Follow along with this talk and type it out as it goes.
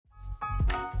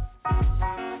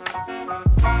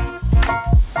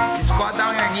Squat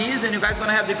down your knees and you guys are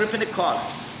gonna have the grip in the collar.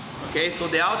 Okay, so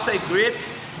the outside grip,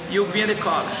 you'll be in the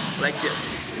collar, like this.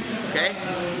 Okay?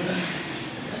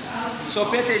 So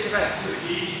pay attention, guys.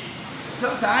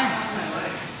 Sometimes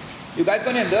you guys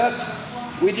gonna end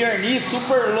up with your knees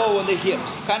super low on the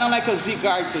hips, kind of like a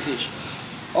Z-guard position.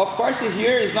 Of course,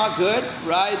 here is not good,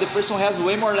 right? The person has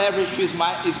way more leverage to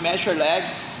smash your leg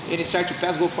and you start to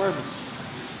pass, go forward.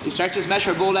 You start to smash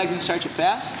your goal leg and start to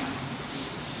pass.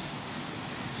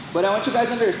 But I want you guys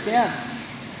to understand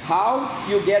how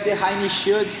you get the high knee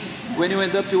shield when you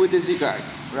end up with the Z-guard,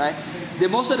 right? The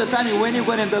most of the time, when you're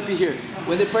going to end up here,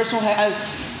 when the person has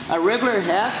a regular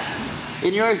half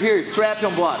and you're here trapped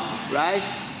on bottom, right?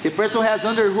 The person has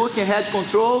underhook and head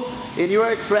control and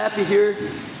you're trapped here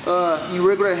in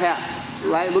regular half,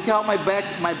 right? Look how my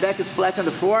back is flat on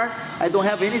the floor. I don't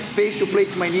have any space to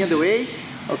place my knee in the way,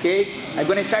 okay? I'm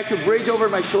going to start to bridge over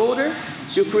my shoulder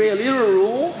to create a little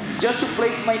room just to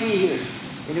place my knee here.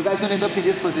 And you guys are going to end up in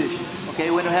this position,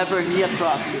 okay? When you have your knee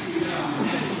across here.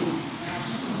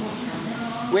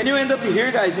 When you end up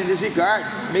here, guys, in the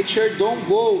Z-guard, make sure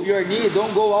your knee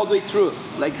don't go all the way through,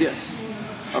 like this.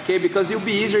 Okay, because it'll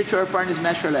be easier to your partner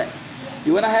smash your leg.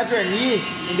 You want to have your knee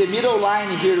in the middle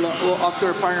line here of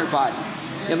your partner body.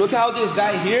 And look how this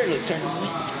guy here, look, turn this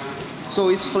way. So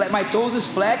it's flat, my toes is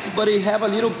flexed, but it have a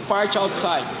little part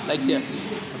outside, like this,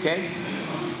 okay?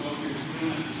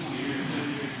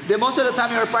 The most of the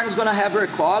time your partner is going to have your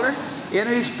collar, and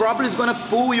it's probably going to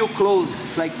pull you close,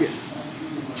 like this.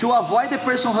 To avoid the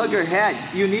person hug your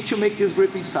head, you need to make this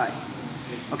grip inside.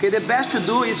 Okay, the best to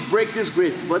do is break this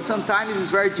grip, but sometimes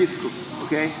it's very difficult,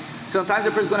 okay? Sometimes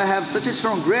the person is going to have such a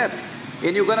strong grip,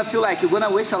 and you're going to feel like you're going to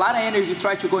waste a lot of energy to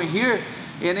try to go in here,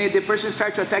 and then the person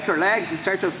starts to attack your legs,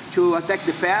 start to attack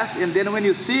the pass, and then when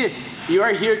you see, you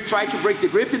are here trying to break the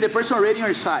grip, and the person already on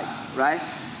your side, right?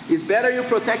 It's better you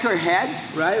protect your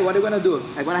head, right? What are you going to do?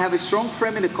 I'm going to have a strong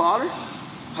frame in the collar,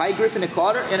 high grip in the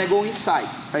collar, and I go inside,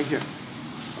 right here.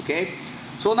 Okay?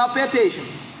 So now pay attention.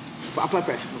 Apply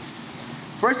pressure.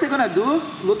 First I'm going to do,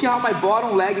 look at how my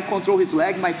bottom leg control his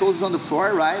leg. My toes is on the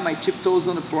floor, right? My tip toes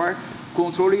on the floor,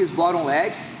 controlling his bottom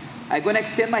leg. I'm going to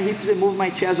extend my hips and move my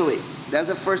chest away. That's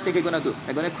the first thing I'm going to do.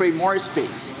 I'm going to create more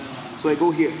space. So I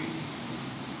go here.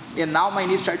 And now my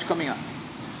knees start coming up.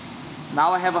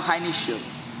 Now I have a high knee shield.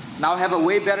 Now I have a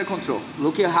way better control.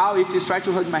 Look at how if you start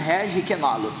to hug my head, he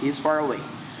cannot look. He's far away.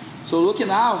 So look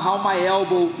now how my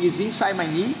elbow is inside my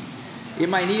knee, and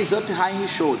my knee is up high in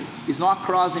his shoulder. It's not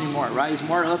cross anymore, right? It's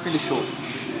more up in the shoulder.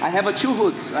 I have two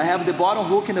hooks. I have the bottom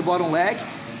hook in the bottom leg,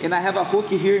 and I have a hook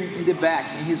here in the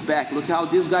back, in his back. Look how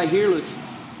this guy here, look,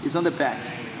 is on the back,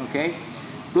 okay?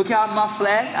 Look how I'm not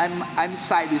flat, I'm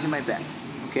sideways in my back,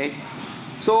 okay?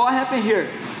 So what happened here?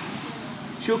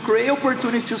 To create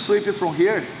opportunity to sweep from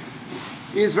here,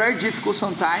 it's very difficult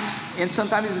sometimes, and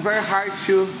sometimes it's very hard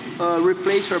to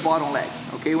replace your bottom leg,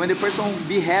 okay? When the person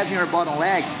be heavy your bottom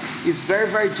leg, it's very,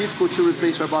 very difficult to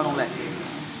replace your bottom leg.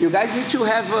 You guys need to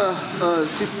have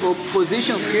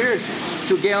positions here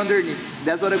to get underneath.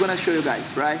 That's what I'm gonna show you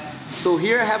guys, right? So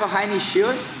here I have a high knee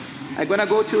shield. I'm gonna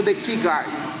go to the kick guard.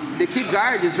 The kick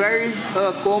guard is very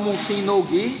common seeing no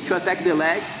gi to attack the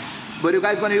legs, but you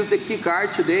guys gonna use the kick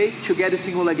guard today to get the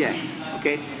single leg X,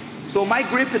 okay? So my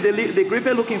grip, the grip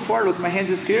I'm looking for, look, my hands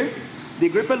is here. The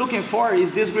grip I'm looking for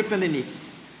is this grip in the knee.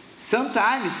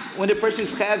 Sometimes when the person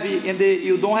is heavy and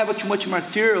you don't have too much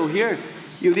material here,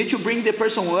 you need to bring the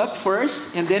person up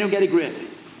first and then you get a grip.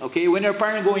 Okay, when your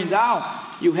partner going down,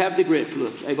 you have the grip.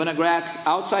 Look, I'm gonna grab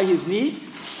outside his knee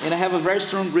and I have a very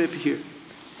strong grip here.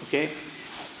 Okay,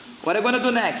 what I'm gonna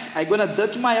do next, I'm gonna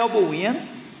duck my elbow in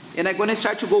and I'm gonna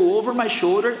start to go over my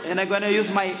shoulder and I'm gonna use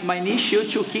my knee shield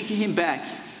to kick him back.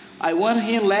 I want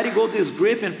him let go this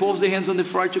grip and pulls the hands on the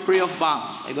floor to create off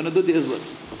balance. I'm gonna do this, look.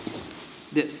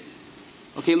 This.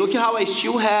 Okay, look how I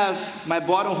still have my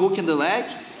bottom hook in the leg.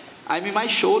 I'm in my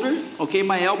shoulder, okay,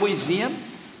 my elbow is in,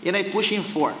 and I push him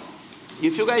forward.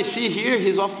 If you guys see here,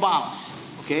 he's off balance,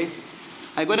 okay?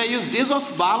 I'm gonna use this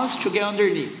off balance to get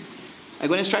underneath. I'm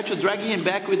gonna start to drag him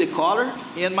back with the collar,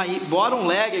 and my bottom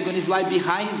leg, I'm gonna slide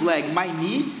behind his leg. My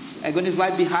knee, I'm gonna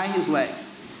slide behind his leg.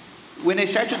 When I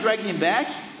start to drag him back,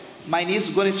 my knee is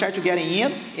going to start to get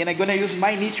in, and I'm going to use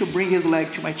my knee to bring his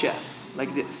leg to my chest,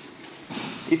 like this.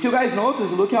 If you guys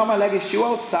notice, look how my leg is still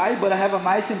outside, but I have a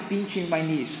nice and pinch in my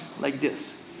knees, like this.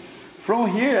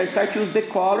 From here, I start to use the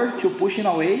collar to push him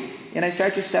away, and I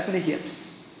start to step in the hips.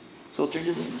 So turn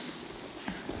this in.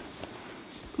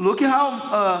 Look at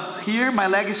how here my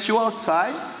leg is still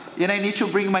outside, and I need to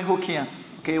bring my hook in.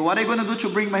 Okay, what I'm going to do to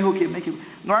bring my hook in?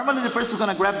 Normally the person is going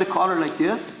to grab the collar like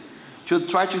this, to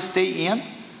try to stay in.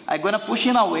 I'm gonna push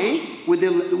him away with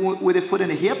the foot and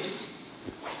the hips,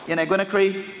 and I'm gonna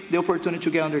create the opportunity to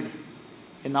get underneath.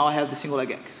 And now I have the single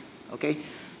leg X, okay?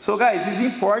 So guys, it's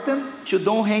important to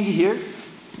don't hang here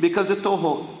because the toe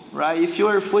hold, right? If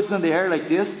your foot's in the air like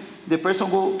this, the person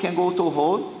can go toe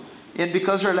hold, and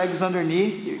because your leg is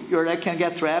underneath, your leg can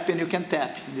get trapped and you can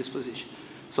tap in this position.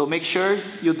 So make sure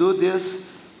you do this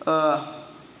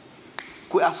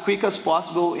as quick as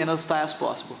possible and as tight as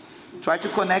possible. Try to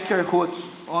connect your hook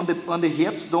on the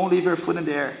hips. Don't leave your foot in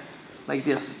the air like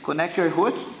this. Connect your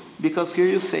hook because here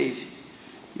you save.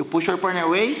 You push your partner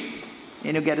away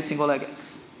and you get a single leg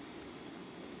X.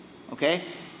 Okay?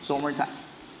 So one more time.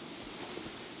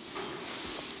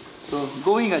 So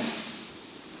going again.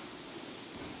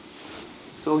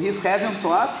 So he's heavy on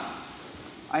top.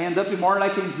 I end up more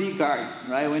like in Z guard,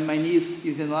 right? When my knee is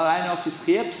in the line of his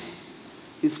hips,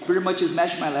 he's pretty much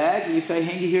smashing my leg. If I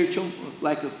hang here too,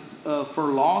 for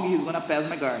long, he's gonna pass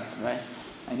my guard, right?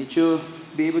 I need to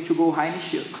be able to go high knee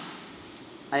shield.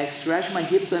 I stretch my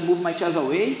hips, I move my chest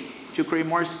away to create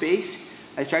more space.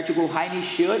 I start to go high knee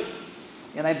shield,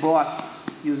 and I block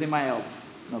using my elbow,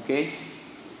 okay?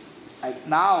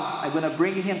 Now, I'm gonna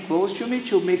bring him close to me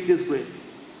to make this grip.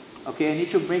 Okay, I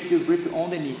need to make this grip on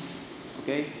the knee.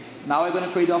 Okay, now I'm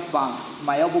gonna create off balance.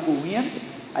 My elbow go in,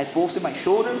 I post in my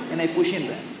shoulder, and I push him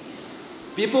back.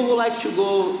 People who like to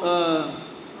go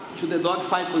to the dog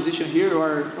fight position here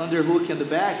or under hook in the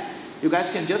back, you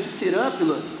guys can just sit up,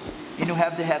 look, and you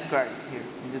have the half guard here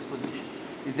in this position.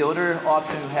 It's the other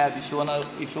option you have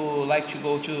if you like to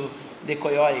go to the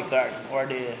coyote guard or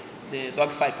the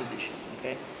dog fight position.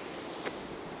 Okay.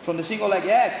 From the single leg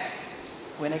X,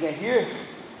 when I get here,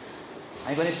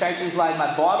 I'm going to start to slide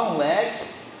my bottom leg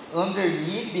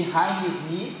underneath, behind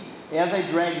his knee, as I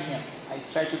drag him. I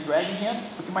start to drag him,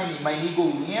 look at my knee go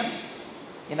in,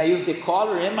 and I use the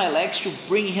collar and my legs to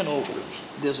bring him over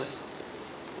this way.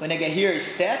 When I get here, I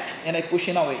step, and I push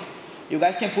him away. You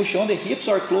guys can push on the hips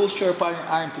or close to your partner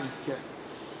armpit here.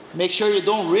 Make sure you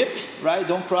don't rip, right?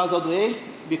 Don't cross all the way,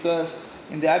 because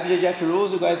in the IBJJF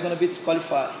rules, you guys are going to be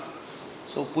disqualified.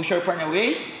 So push your partner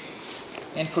away,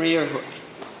 and create your hook.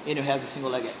 And you have the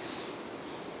single leg X.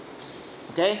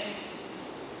 Okay?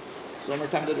 So one more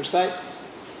time the other side.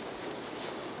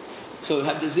 So you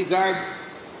have the Z guard,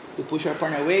 you push your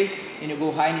partner away, and you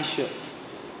go high knee shield.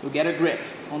 You get a grip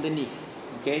on the knee.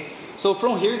 Okay? So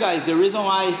from here, guys, the reason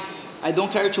why I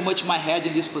don't carry too much my head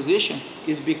in this position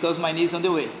is because my knee is on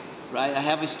the way. Right? I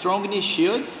have a strong knee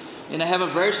shield, and I have a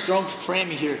very strong frame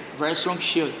here, very strong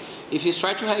shield. If he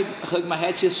tries to hug my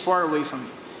head, he's far away from me.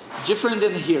 Different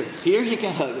than here. Here he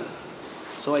can hug it.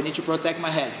 So I need to protect my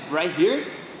head. Right here,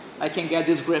 I can get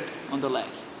this grip on the leg.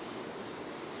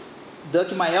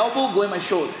 Duck my elbow, go in my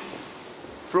shoulder.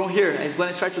 From here, I'm going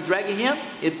to start to drag him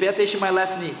and pay attention to my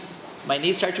left knee. My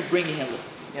knee starts to bring him,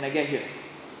 and I get here.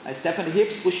 I step on the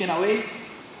hips, pushing away,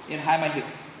 and high my hip,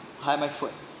 high my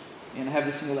foot. And I have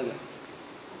the single leg X.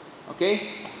 Okay?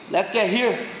 Let's get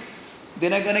here.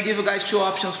 Then I'm going to give you guys two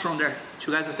options from there.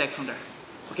 Two guys attack from there.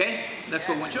 Okay? Let's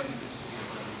go. 1, 2.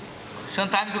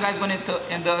 Sometimes you guys are going to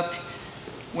end up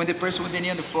when the person with the knee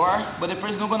on the floor, but the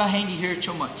person is not going to hang here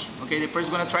too much. Okay? The person is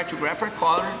going to try to grab her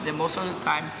collar the most of the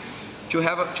time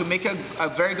to make a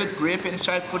very good grip and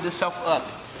try to put itself up.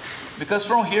 Because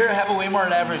from here I have a way more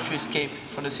leverage to escape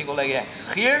from the single leg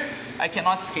X. Here I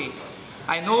cannot escape.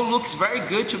 I know it looks very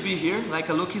good to be here, like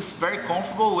a look is very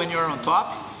comfortable when you're on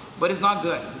top, but it's not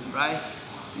good, right?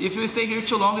 If you stay here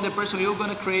too long, the person will going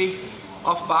to create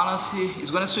off balance,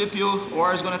 is going to sweep you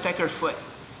or is going to attack your foot.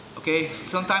 Okay,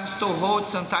 sometimes toe hold,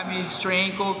 sometimes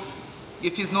straight ankle.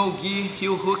 If it's no gi,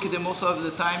 he'll hook the most of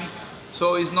the time.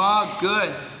 So it's not good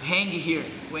hang here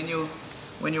when you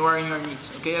are in your knees.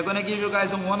 Okay, I'm going to give you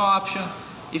guys one option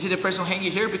if the person hang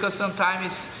here, because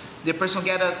sometimes the person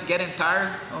get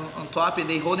tired on top and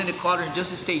they hold in the collar and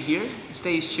just stay here,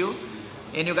 stay still.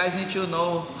 And you guys need to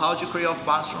know how to create off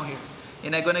balance from here.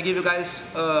 And I'm going to give you guys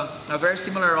a very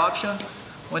similar option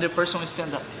when the person will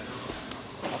stand up.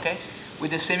 Okay?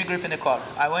 With the same grip in the collar.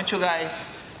 I want you guys,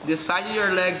 the side of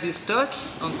your legs is stuck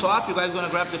on top, you guys are going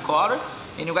to grab the collar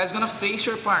and you guys are going to face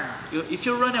your partner. If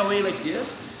you run away like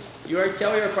this, you are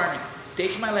telling your partner,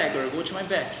 take my leg or go to my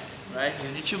back. Right?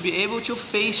 You need to be able to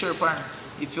face your partner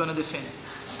if you want to defend it.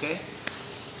 Okay?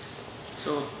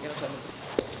 So,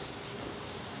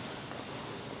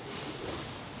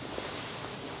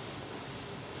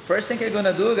 first thing I'm going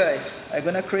to do, guys, I'm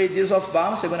going to create this off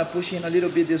balance. I'm going to push him a little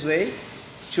bit this way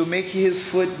to make his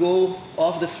foot go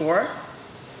off the floor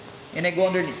and I go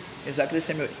underneath, exactly the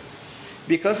same way.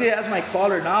 Because he has my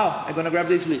collar now, I'm going to grab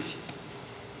the sleeve.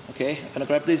 Okay, I'm going to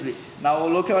grab the sleeve. Now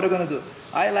look at what I'm going to do.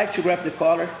 I like to grab the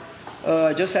collar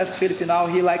Just ask Felipe now,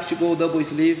 he likes to go double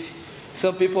sleeve.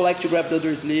 Some people like to grab the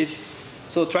other sleeve.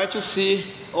 So try to see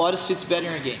what fits better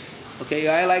in your game. Okay,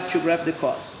 I like to grab the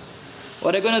collar.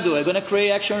 What I'm gonna do, I'm gonna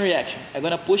create action-reaction. I'm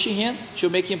gonna push him to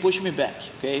make him push me back,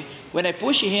 okay? When I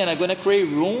push him, I'm gonna create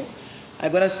room.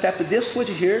 I'm gonna step this foot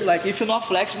here, like if you're not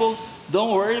flexible,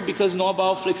 don't worry because it's not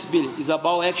about flexibility. It's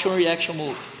about action-reaction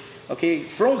move, okay?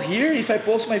 From here, if I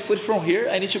post my foot from here,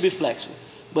 I need to be flexible.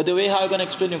 But the way how I'm gonna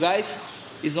explain to you guys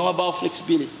is not about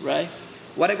flexibility, right?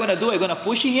 What I'm gonna do, I'm gonna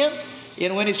push him,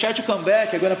 and when he starts to come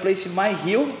back, I'm gonna place my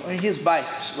heel on his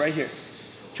biceps, right here,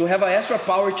 to have an extra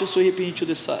power to sweep him to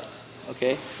the side.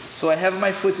 Okay, so I have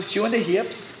my foot still on the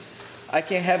hips. I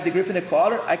can have the grip in the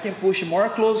collar. I can push more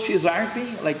close to his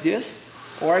armpit like this,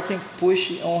 or I can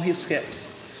push on his hips.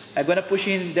 I'm gonna push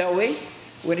him that way.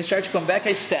 When he starts to come back,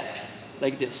 I step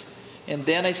like this, and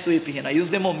then I sweep him. I use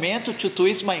the momentum to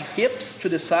twist my hips to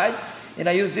the side, and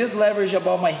I use this leverage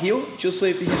above my heel to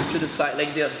sweep him to the side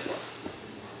like this.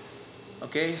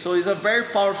 Okay, so it's a very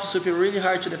powerful sweep, really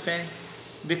hard to defend,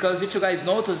 because if you guys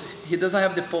notice, he doesn't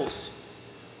have the pulse.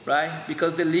 Right?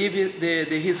 Because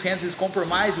his hands is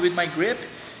compromised with my grip,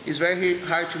 it's very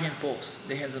hard to hand pulse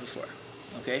the hands on the floor.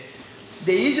 Okay?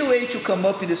 The easy way to come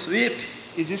up in the sweep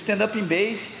is stand up in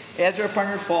base as your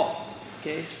partner fall.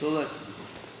 Okay? So look,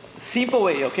 simple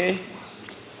way, okay?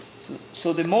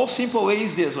 So the most simple way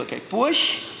is this, okay?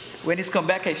 Push, when it's come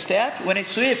back I step, when I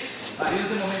sweep, I use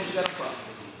the momentum to get on top.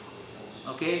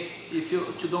 Okay? If you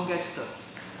don't get stuck.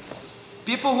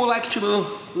 People who like to do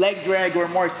leg drag or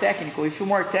more technical, if you're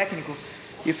more technical,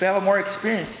 if you have more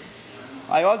experience,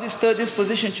 I also studied this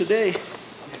position today,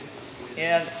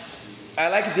 and I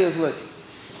like this, look.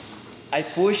 I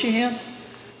push him,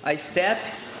 I step,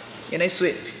 and I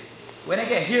sweep. When I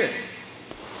get here,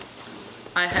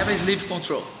 I have a sleeve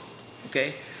control,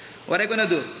 okay? What I'm gonna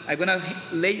do, I'm gonna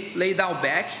lay down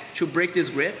back to break this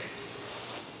grip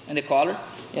and the collar,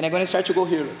 and I'm gonna start to go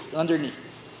here, look, underneath.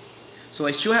 So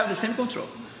I still have the same control.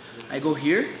 I go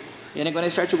here, and I'm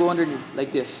gonna start to go underneath,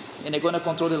 like this. And I'm gonna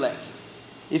control the leg.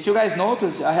 If you guys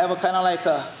notice, I have a kind of like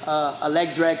a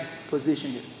leg drag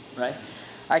position here, right?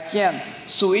 I can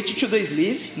switch to the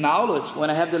sleeve. Now look, when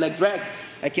I have the leg drag,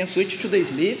 I can switch to the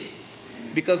sleeve,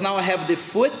 because now I have the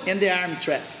foot and the arm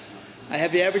trap. I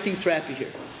have everything trapped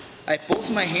here. I post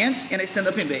my hands, and I stand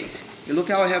up in base. You look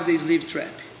how I have the sleeve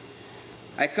trap.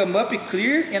 I come up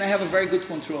clear, and I have a very good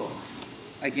control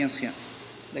against him,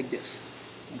 like this,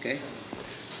 okay?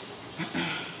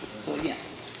 So again,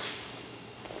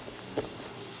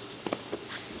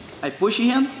 I push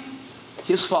him,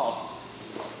 his fall.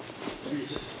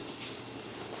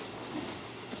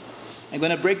 I'm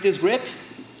gonna break this grip,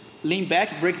 lean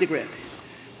back, break the grip.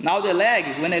 Now the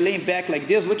leg, when I lean back like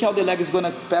this, look how the leg is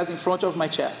gonna pass in front of my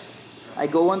chest. I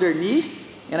go underneath,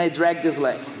 and I drag this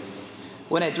leg.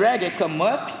 When I drag, I come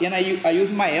up, and I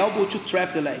use my elbow to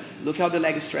trap the leg. Look how the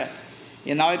leg is trapped.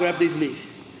 And now I grab the sleeve.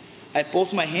 I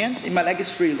post my hands, and my leg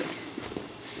is free. Look.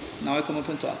 Now I come up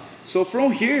on top. So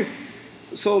from here,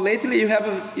 so lately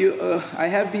I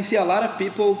have been seeing a lot of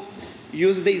people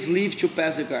use the sleeve to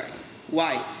pass the guard.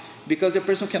 Why? Because the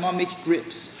person cannot make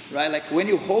grips, right? Like when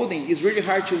you're holding, it's really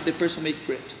hard to the person make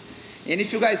grips. And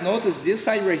if you guys notice, this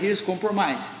side right here is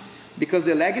compromised, because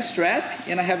the leg is trapped,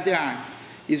 and I have the arm.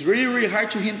 It's really, really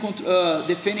hard to him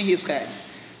defending his head.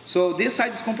 So this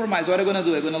side is compromised. What I'm gonna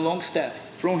do, I'm gonna long step.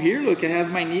 From here, look, I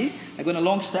have my knee, I'm gonna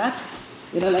long step,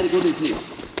 and I let it go to the sleeve.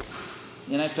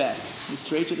 And I pass,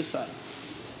 straight to the side.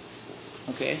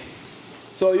 Okay?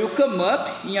 So you come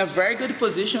up in a very good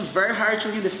position, very hard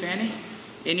to him defending,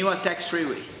 and you attack straight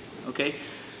away. Okay?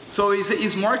 So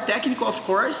it's more technical, of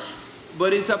course,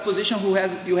 but it's a position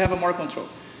you have a more control.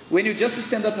 When you just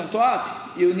stand up on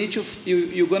top,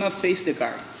 you're gonna face the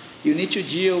guard. You need to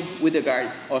deal with the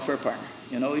guard of your partner.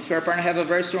 You know, if your partner have a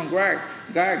very strong guard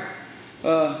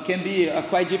can be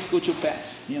quite difficult to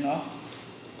pass. You know,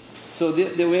 so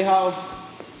the way how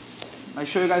I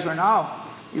show you guys right now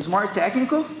is more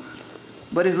technical,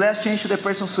 but it's less change to the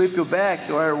person sweep you back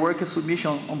or work a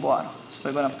submission on bottom. So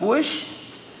I'm gonna push,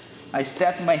 I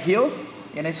step my heel,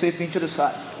 and I sweep into the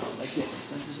side like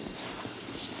this.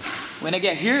 When I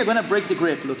get here, I'm gonna break the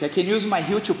grip. Look, I can use my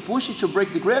heel to push it to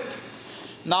break the grip.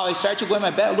 Now I start to go in my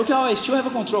back. Look how I still have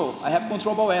a control. I have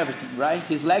control about everything, right?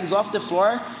 His leg's off the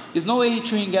floor. There's no way he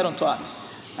can get on top.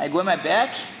 I go in my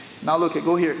back. Now look, I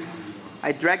go here.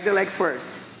 I drag the leg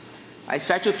first. I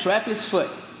start to trap his foot,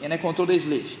 and I control the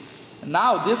sleeve.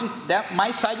 Now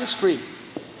my side is free.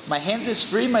 My hands is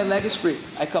free, my leg is free.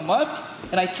 I come up,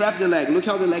 and I trap the leg. Look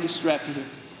how the leg is trapped here.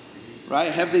 Right?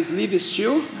 I have the sleeve is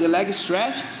still, the leg is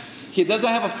trapped. He doesn't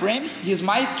have a frame. He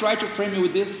might try to frame me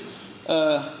with this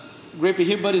grip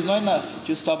here, but it's not enough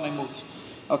to stop my move.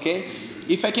 Okay?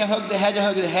 If I can hug the head, I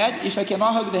hug the head. If I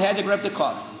cannot hug the head, I grab the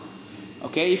collar.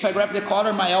 Okay? If I grab the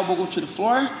collar, my elbow go to the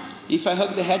floor. If I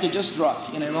hug the head, I just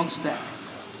drop in a long step.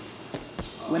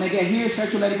 When I get here, I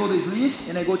start to let go of the sleeve,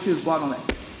 and I go to his bottom leg.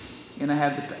 And I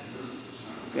have the pass.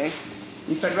 Okay?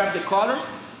 If I grab the collar,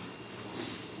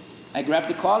 I grab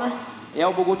the collar,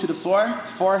 elbow go to the floor,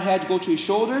 forehead go to his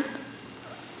shoulder,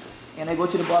 and I go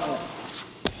to the bottom leg.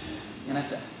 And I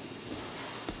pass.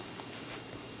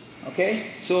 Okay?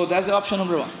 So that's the option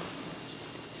number one.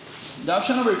 The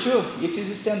option number two, if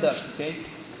he's stand up, okay?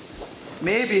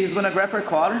 Maybe he's gonna grab her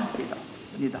collar, stay down,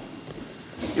 knee down.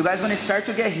 You guys gonna start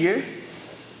to get here.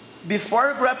 Before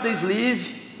you grab the sleeve,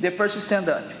 the person stand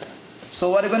up. So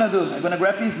what I'm gonna do? I'm gonna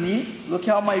grab his knee. Look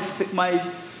how my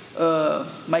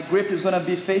grip is gonna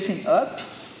be facing up.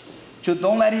 To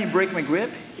don't let him break my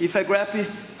grip. If I grab it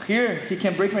here, he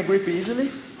can break my grip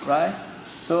easily, right?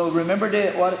 So remember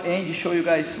what Andy showed you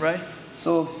guys, right?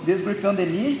 So this grip on the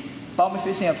knee, palm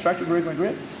facing up. Try to break my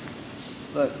grip.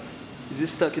 Look, is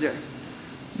this stuck there?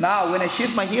 Now when I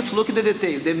shift my hips, look at the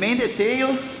detail. The main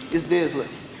detail is this, look.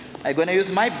 I'm gonna use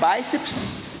my biceps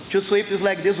to sweep this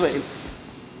leg this way.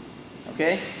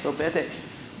 Okay, so pay attention.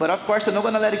 But of course, I'm not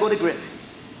gonna let it go the grip.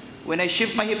 When I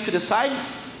shift my hip to the side,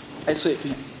 I sweep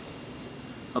him.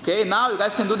 Okay, now you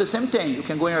guys can do the same thing. You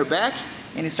can go in your back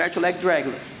and start to leg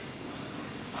drag.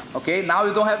 Okay, now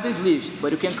you don't have the sleeve,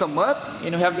 but you can come up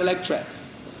and you have the leg trap.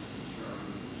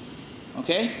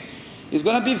 Okay, it's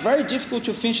gonna be very difficult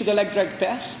to finish the leg drag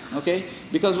pass. Okay,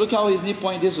 because look how his knee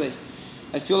point this way.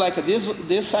 I feel like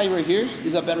this side right here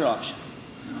is a better option.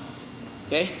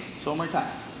 Okay, so one more time.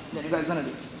 Then you guys gonna do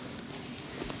it.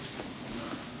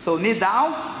 So knee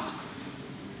down.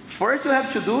 First you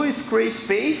have to do is create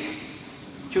space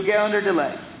to get under the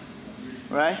leg,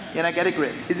 right? And I get a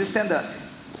grip. Is it stand up?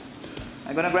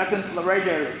 I'm gonna grab him right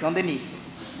there on the knee.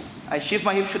 I shift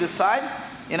my hips to the side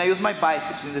and I use my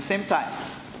biceps in the same time.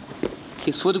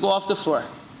 His foot go off the floor,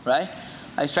 right?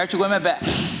 I start to go in my back.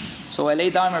 So I lay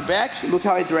down my back, look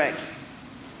how I drag.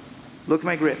 Look at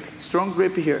my grip, strong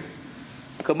grip here.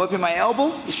 Come up in my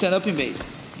elbow, stand up in base.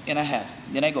 And I have,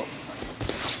 then I go.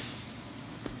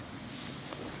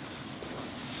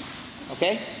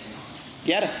 Okay?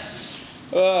 Get it?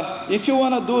 If you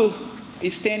wanna do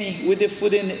standing with the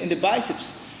foot in the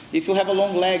biceps, if you have a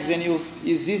long legs and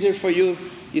it's easier for you,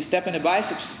 you step in the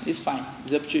biceps, it's fine,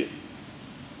 it's up to you.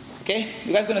 Okay?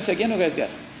 You guys gonna say again or you guys got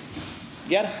it?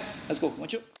 Get it? Let's go, 1,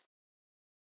 2.